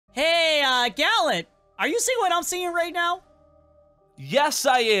Gallant, are you seeing what I'm seeing right now? Yes,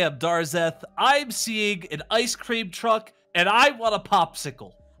 I am, Darzeth. I'm seeing an ice cream truck, and I want a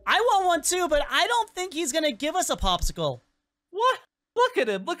popsicle. I want one too, but I don't think he's gonna give us a popsicle. What? Look at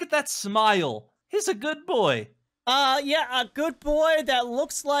him. Look at that smile. He's a good boy. Yeah, a good boy that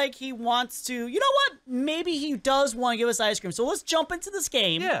looks like he wants to... You know what? Maybe he does want to give us ice cream. So let's jump into this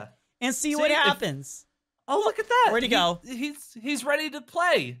game and see what happens. Oh, look at that. Where'd he go? He's ready to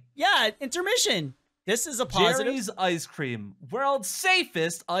play. Yeah, intermission. This is a positive. Jerry's ice cream. World's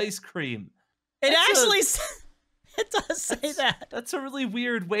safest ice cream. It it does say that. That's a really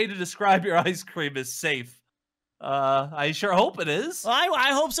weird way to describe your ice cream as safe. I sure hope it is. Well,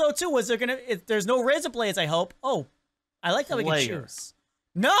 I hope so too. Was there gonna? There's no razor blades. I hope. Oh, I like how we can choose.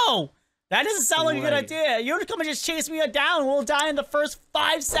 No, that doesn't sound like a good idea. You're gonna come and just chase me down. We'll die in the first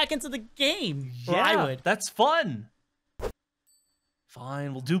 5 seconds of the game. Yeah, or I would. That's fun.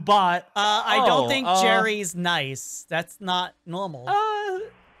 Fine, we'll do bot. I don't think Jerry's nice. That's not normal.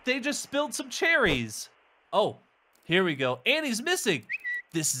 They just spilled some cherries. Oh, here we go. Annie's missing.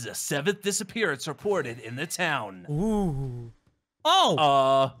 This is a 7th disappearance reported in the town. Ooh.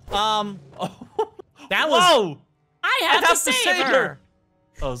 Oh. That was. Whoa! I have to save her.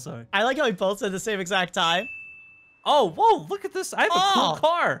 Oh, sorry. I like how we both said the same exact time. Oh, whoa! Look at this. I have a cool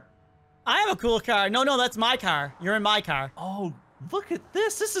car. I have a cool car. No, that's my car. You're in my car. Oh, look at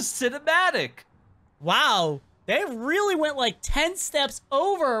this. This is cinematic. Wow. They really went like 10 steps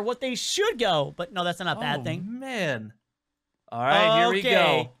over what they should go. But no, that's not a bad thing. Oh, man. All right, here we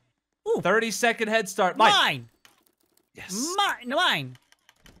go. Ooh. 30-second head start. Mine. Yes. Mine.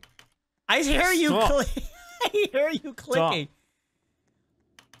 I hear you. I hear you clicking.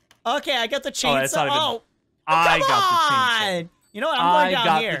 Okay, I got the chainsaw. I got the chainsaw. You know what? I'm going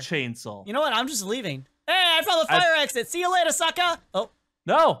down here. I got the chainsaw. You know what? I'm just leaving. Hey, I found the fire exit. See you later, sucker. Oh.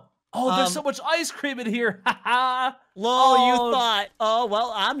 No. Oh, there's so much ice cream in here. Ha Lol, you thought. Oh,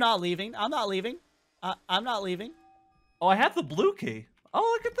 well, I'm not leaving. I'm not leaving. Oh, I have the blue key.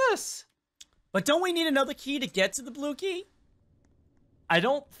 Oh, look at this. But don't we need another key to get to the blue key? I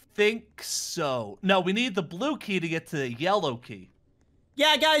don't think so. No, we need the blue key to get to the yellow key.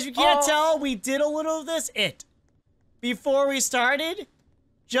 Yeah, guys, you can't tell. We did a little of this before we started,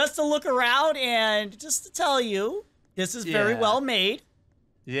 just to look around and just to tell you, this is very well made.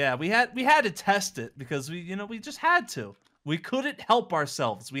 Yeah, we had to test it because we just had to. We couldn't help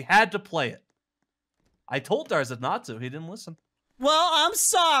ourselves. We had to play it. I told Darzeth not to. He didn't listen. Well, I'm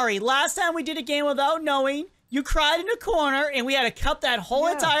sorry. Last time we did a game without knowing, you cried in a corner, and we had to cut that whole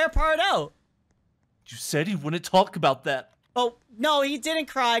entire part out. You said you wouldn't talk about that. Oh, no, he didn't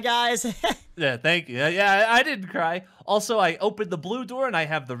cry, guys. Yeah, thank you. Yeah, I didn't cry. Also, I opened the blue door, and I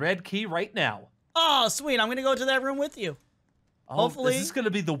have the red key right now. Oh, sweet. I'm going to go to that room with you. Oh, hopefully. Is this going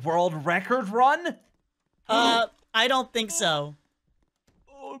to be the world record run? I don't think so.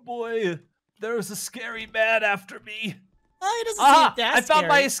 Oh, boy. There was a scary man after me. Oh, he doesn't seem that I found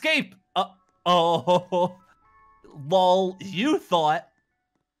my escape. Oh, lol, you thought.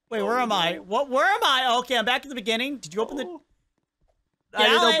 Wait, where am I? Where am I? Okay, I'm back at the beginning. Did you open the... I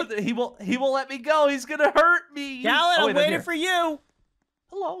didn't open the... He won't let me go. He's gonna hurt me. Gallant, I'm waiting for you.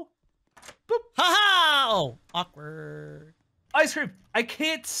 Hello. Boop. Ha-ha! Oh, awkward. Ice cream. I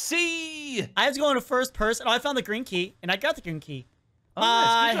can't see. I have to go into first person. Oh, I found the green key, and I got the green key. Oh,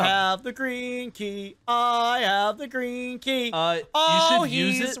 nice. I have the green key. I have the green key. You should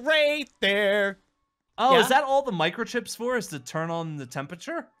use it. He's right there. Oh, is that all the microchips for? Is to turn on the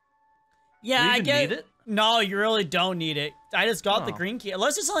temperature? Yeah, I get need it. No, you really don't need it. I just got the green key.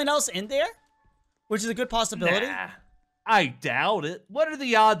 Unless there's something else in there, which is a good possibility. Nah, I doubt it. What are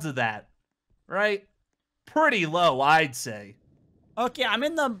the odds of that? Right? Pretty low, I'd say. Okay, I'm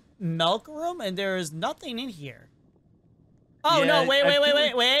in the milk room, and there's nothing in here. Oh, yeah, no, wait. I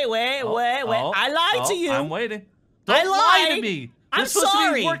lied to you. I'm waiting. Don't lie to me. I'm sorry. We're supposed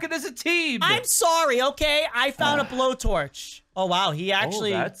to be working as a team. I'm sorry, okay? I found a blowtorch. Oh, wow, he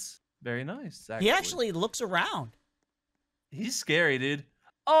actually... Oh, that's very nice, actually. He actually looks around. He's scary, dude.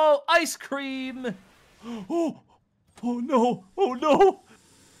 Oh, ice cream. Oh no. Oh, no.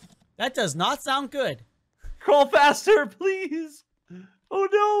 That does not sound good. Crawl faster, please. Oh,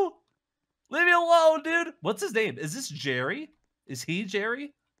 no. Leave me alone, dude. What's his name? Is this Jerry? Is he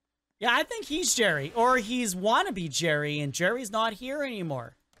Jerry? Yeah, I think he's Jerry. Or he's wannabe Jerry, and Jerry's not here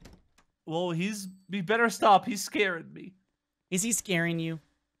anymore. Well, we better stop. He's scaring me. Is he scaring you?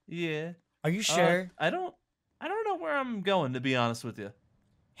 Yeah. Are you sure? I don't know where I'm going, to be honest with you.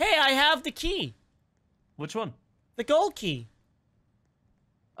 Hey, I have the key. Which one? The gold key.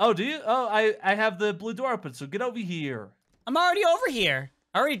 Oh, do you? Oh, I have the blue door open, so get over here. I'm already over here.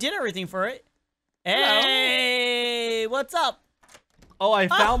 I already did everything for it. Hello. Hey, what's up? Oh, I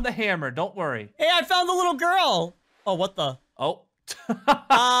found the hammer. Don't worry. Hey, I found the little girl. Oh, what the? Oh.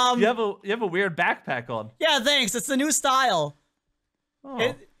 you have a weird backpack on. Yeah, thanks. It's the new style.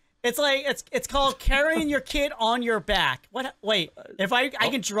 Oh. It's called carrying your kid on your back. What? Wait, if I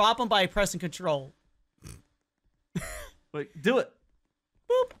can drop him by pressing control. Wait, do it.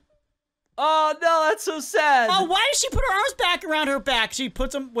 Boop. Oh no, that's so sad. Oh, why does she put her arms back around her back? She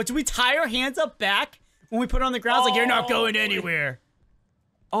puts them. What? Do we tie her hands up back when we put her on the ground? It's like you're not going anywhere.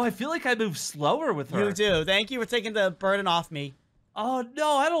 Oh, I feel like I move slower with her. You do. Thank you for taking the burden off me. Oh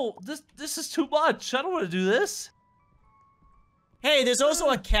no, I don't. This is too much. I don't want to do this. Hey, there's also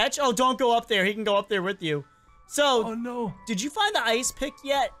a catch. Oh, don't go up there. He can go up there with you. So, oh no. Did you find the ice pick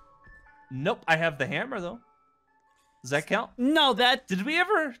yet? Nope. I have the hammer though. Does that count? No, that. Did we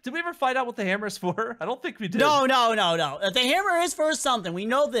ever find out what the hammer is for? I don't think we did. No. The hammer is for something. We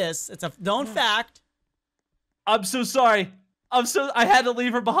know this. It's a known fact. I'm so sorry. I had to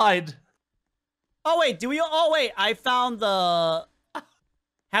leave her behind. Oh wait, I found the.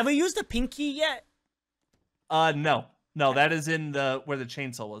 Have we used the pinky yet? No, that is in where the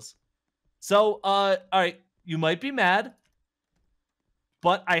chainsaw was. So, all right, you might be mad,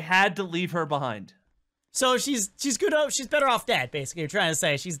 but I had to leave her behind. So she's good. She's better off dead. Basically, you're trying to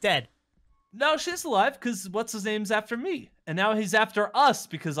say she's dead. No, she's alive because what's his name's after me, and now he's after us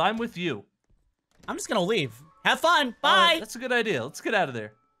because I'm with you. I'm just gonna leave. Have fun. Bye. That's a good idea. Let's get out of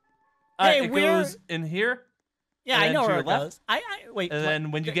there. Hey, it goes in here. Yeah, I know where it goes. Wait. And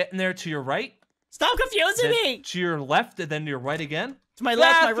then when you get in there to your right. Stop confusing me. To your left, and then your right again. To my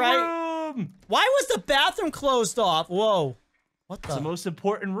left, my right. Why was the bathroom closed off? Whoa. What the? It's the most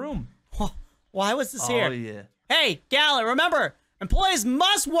important room. Why was this here? Oh, yeah. Hey, Gallant, remember, employees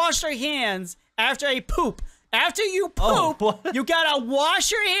must wash their hands after a poop. After you poop, you gotta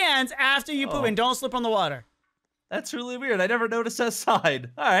wash your hands after you poop and don't slip on the water. That's really weird. I never noticed that side.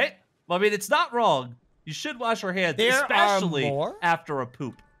 All right. Well, I mean, it's not wrong. You should wash your hands, especially after a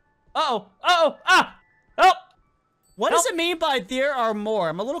poop. Uh-oh. Uh-oh. Ah! Help! What does it mean by there are more?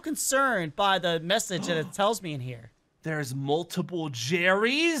 I'm a little concerned by the message that it tells me in here. There's multiple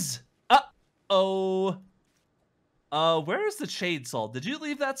Jerrys? Uh-oh. Where is the chainsaw? Did you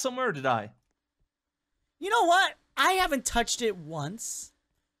leave that somewhere or did I? You know what? I haven't touched it once.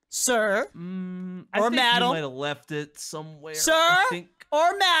 Sir. I or think madam. You might have left it somewhere. Sir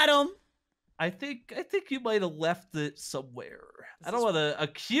or madam. I think you might have left it somewhere. I don't want to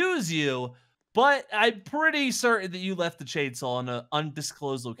accuse you, but I'm pretty certain that you left the chainsaw on an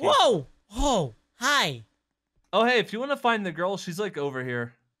undisclosed location. Whoa! Oh, hi. Oh, hey, if you want to find the girl, she's like over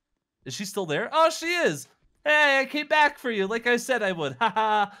here. Is she still there? Oh, she is. Hey, I came back for you, like I said I would. Ha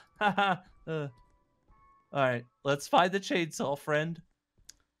ha ha ha. All right, let's find the chainsaw, friend.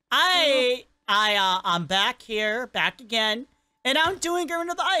 I'm back here, back again, and I'm doing her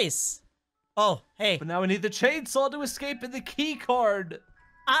into the ice. Oh, hey. But now we need the chainsaw to escape and the key card.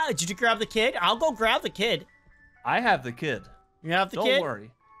 Did you grab the kid? I'll go grab the kid. I have the kid. You have the kid? Don't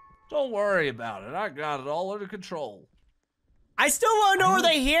worry. Don't worry about it. I got it all under control. I still want to know where the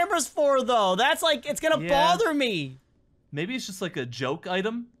hammer's for, though. That's like, it's going to bother me. Maybe it's just like a joke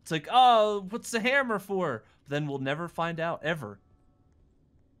item. It's like, oh, what's the hammer for? Then we'll never find out, ever.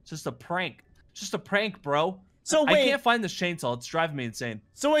 It's just a prank. Just a prank, bro. So wait. I can't find this chainsaw. It's driving me insane.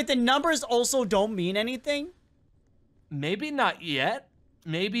 So wait, the numbers also don't mean anything? Maybe not yet.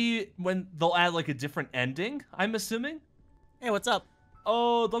 Maybe when they'll add like a different ending, I'm assuming. Hey, what's up?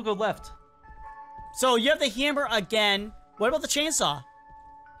 Oh, don't go left. So you have the hammer again. What about the chainsaw?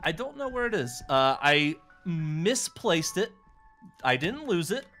 I don't know where it is. I misplaced it. I didn't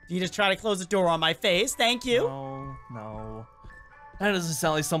lose it. You just try to close the door on my face. Thank you. No. That doesn't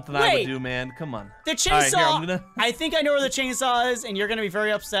sound like something I would do, man. Come on. The chainsaw. Right, here, I think I know where the chainsaw is, and you're gonna be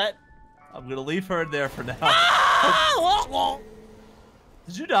very upset. I'm gonna leave her there for now. Ah!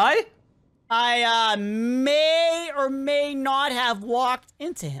 Did you die? I may or may not have walked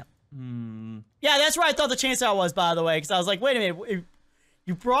into him. Yeah, that's where I thought the chainsaw was, by the way, because I was like, wait a minute,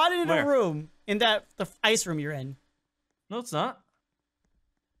 you brought it in a room in the ice room you're in. No, it's not.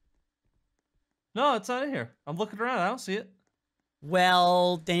 No, it's not in here. I'm looking around. I don't see it.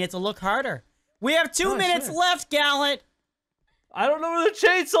 Well, then you have to look harder. We have 2 minutes left, Gallant. I don't know where the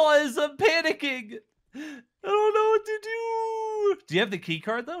chainsaw is. I'm panicking. I don't know what to do. Do you have the key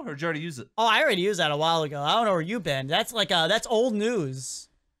card though, or did you already use it? Oh, I already used that a while ago. I don't know where you've been. That's like that's old news.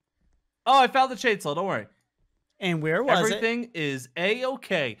 Oh, I found the chainsaw. Don't worry. And where was Everything is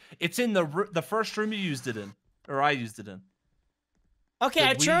A-okay. It's in the first room you used it in, or I used it in. Okay,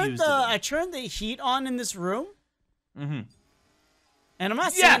 I turned the heat on in this room. Mm-hmm. And I'm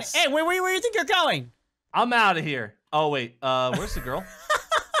not saying, Yes! hey, where do you think you're going? I'm out of here. Oh, wait. Where's the girl?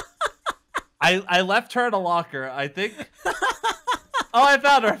 I left her in a locker, I think. Oh, I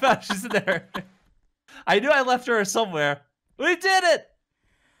found her. She's in there. I knew I left her somewhere. We did it!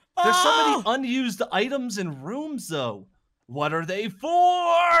 There's so many unused items in rooms, though. What are they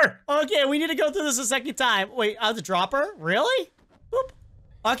for? Okay, we need to go through this a second time. Wait, I have to drop her? Really? Boop.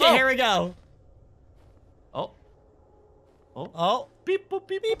 Okay, here we go. Oh. Oh. Beep, boop,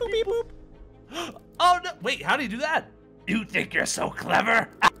 beep, beep, boop, beep, boop. Oh, no. Wait, how do you do that? You think you're so clever?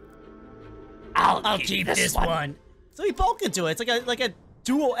 I'll keep this one. So we both can do it. It's like a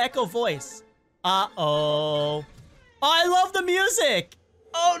dual echo voice. Uh-oh. Oh, I love the music.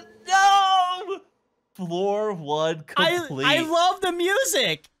 Oh, no! Floor 1 complete. I love the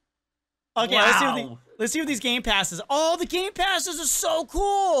music. Okay, wow. let's see what these game passes. Oh, the game passes are so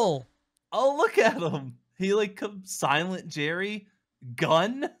cool. Oh, look at him. He like Silent Jerry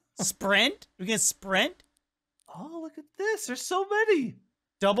gun. Sprint. We can sprint. Oh, look at this. There's so many.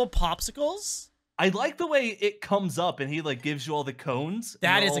 Double popsicles. I like the way it comes up and he like gives you all the cones.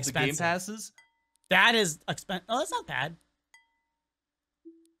 That is all expensive. The game passes. That is expensive. Oh, that's not bad.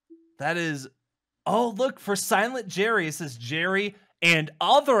 That is. Oh, look, for Silent Jerry, it says Jerry and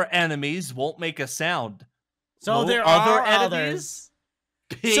other enemies won't make a sound. So no there other are enemies? others.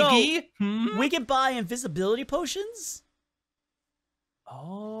 Piggy? So, we can buy invisibility potions?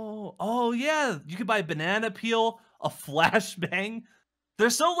 Oh, yeah. You could buy banana peel, a flashbang. They're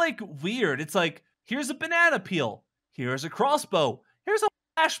so, like, weird. It's like, here's a banana peel. Here's a crossbow. Here's a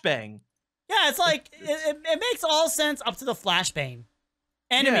flashbang. Yeah, it's like, it makes all sense up to the flashbang.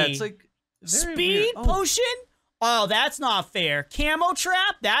 Enemy. Yeah, it's like... Speed potion? Oh, that's not fair. Camo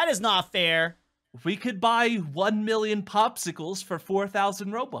trap? That is not fair. We could buy 1 million popsicles for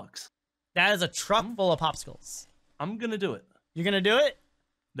 4,000 Robux. That is a truck full of popsicles. I'm gonna do it. You're gonna do it?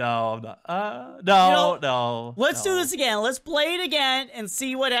 No, I'm not. No. Let's do this again. Let's play it again and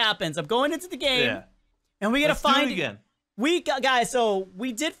see what happens. I'm going into the game. Yeah. And we gotta find it again. Guys, so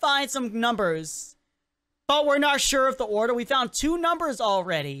we did find some numbers, but we're not sure of the order. We found 2 numbers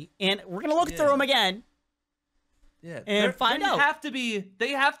already, and we're gonna look through them again. Yeah, and find out.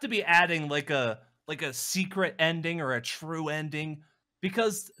 They have to be adding like a secret ending or a true ending,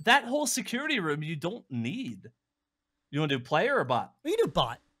 because that whole security room you don't need. You want to do player or bot? We can do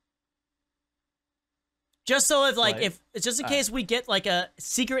bot. Just so if like Play. if just in case we get like a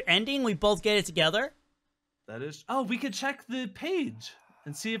secret ending, we both get it together. That is. Oh, we could check the page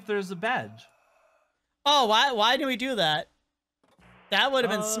and see if there's a badge. Oh, why do we do that? That would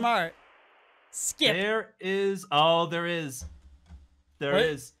have been smart. Skip. There is. Oh, there is. There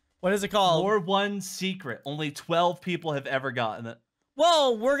is. What is it called? Floor 1 secret. Only 12 people have ever gotten it.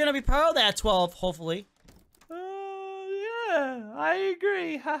 Well, we're gonna be part of that 12, hopefully. Yeah, I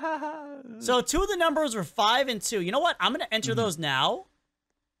agree. Ha ha ha. So 2 of the numbers were 5 and 2. You know what? I'm gonna enter those now.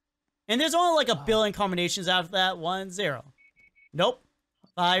 And there's only like a billion combinations after that. 1, 0. Nope.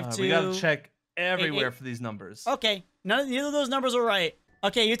 5, 2. We gotta check everywhere 8. for these numbers. Okay. Neither of those numbers are right.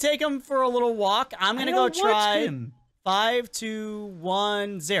 Okay, you take them for a little walk. I'm gonna go try 5, 2,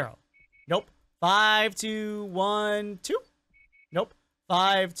 1, 0. Nope. 5, 2, 1, 2. Nope.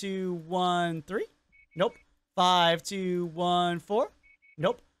 5, 2, 1, 3. Nope. 5, 2, 1, 4.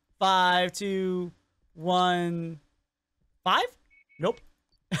 Nope. 5, 2, 1, 5. Nope.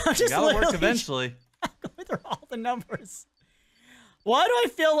 I'm just gotta work eventually. Going through all the numbers. Why do I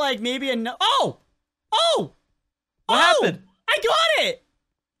feel like maybe a Oh! What happened? I got it!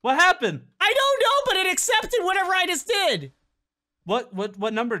 What happened? I don't know, but it accepted whatever I just did.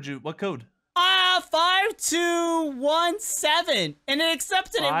 What number did you? What code? 5217, and it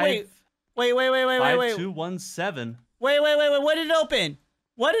accepted it. Wait. 5217. Wait. What did it open?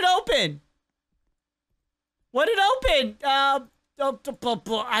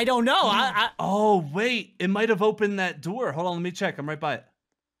 I don't know. Oh wait, it might have opened that door. Hold on, let me check. I'm right by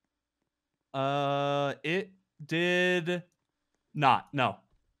it. It did not. No,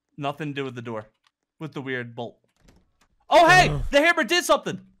 nothing to do with the door, with the weird bolt. Oh hey, the hammer did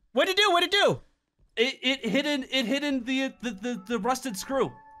something. What'd it do? It hit in the rusted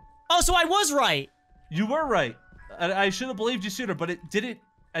screw. Oh, so I was right. You were right. I should have believed you sooner, but it didn't.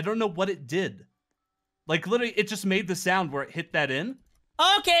 I don't know what it did. Like literally, it just made the sound where it hit that in.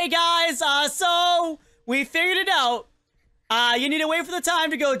 Okay, guys. So we figured it out. You need to wait for the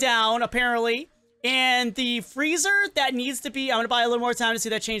time to go down, apparently. And the freezer that needs to be, I'm gonna buy a little more time to see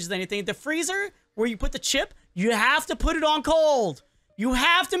if that changes anything. The freezer where you put the chip, you have to put it on cold. You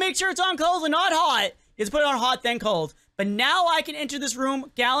have to make sure it's on cold and not hot. You have to put it on hot, then cold. But now I can enter this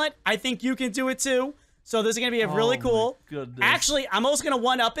room. Gallant, I think you can do it too. So this is gonna be really cool. Goodness. Actually, I'm also gonna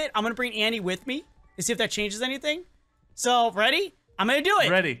one-up it. I'm gonna bring Annie with me to see if that changes anything. So, ready? I'm gonna do it.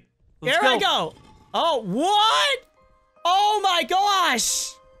 Ready. Let's Here I go. Oh, what? Oh my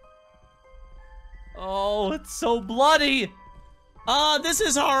gosh! Oh, it's so bloody. This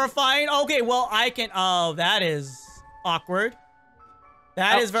is horrifying. Okay, well, I can... Oh, that is awkward.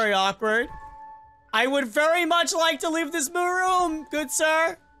 That is very awkward. I would very much like to leave this room, good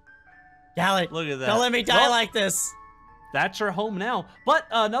sir. Gallant, look at that. Don't let me die like this. That's your home now. But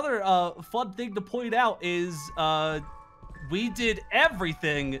another fun thing to point out is we did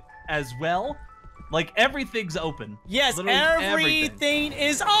everything as well. Like, everything's open. Yes, Literally everything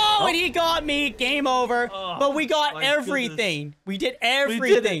is... Oh, and he got me. Game over. But we got everything. Goodness. We did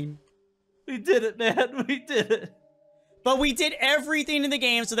everything. We did it, man. We did it. But we did everything in the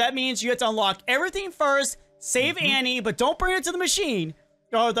game, so that means you have to unlock everything first, save Annie, but don't bring her to the machine,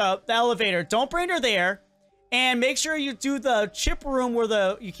 or the elevator. Don't bring her there. And make sure you do the chip room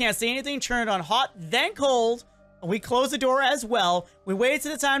where you can't see anything, turn it on hot, then cold. We close the door as well. We waited to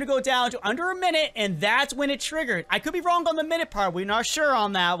the time to go down to under a minute, and that's when it triggered. I could be wrong on the minute part. We're not sure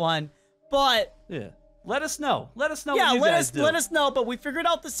on that one. But... yeah. Let us know. Let us know what you guys do. Let us know, but we figured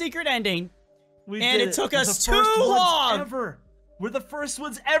out the secret ending. And it took us too long. We're the first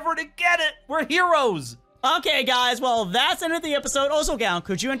ones ever to get it. We're heroes. Okay, guys. Well, that's the end of the episode. Also, Gallant,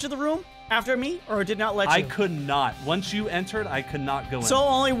 could you enter the room after me, or did not let you? I could not. Once you entered, I could not go in. So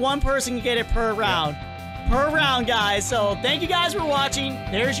only one person can get it per round. Yep. Per round, guys. So thank you guys for watching.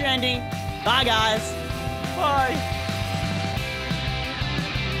 There's your ending. Bye, guys. Bye.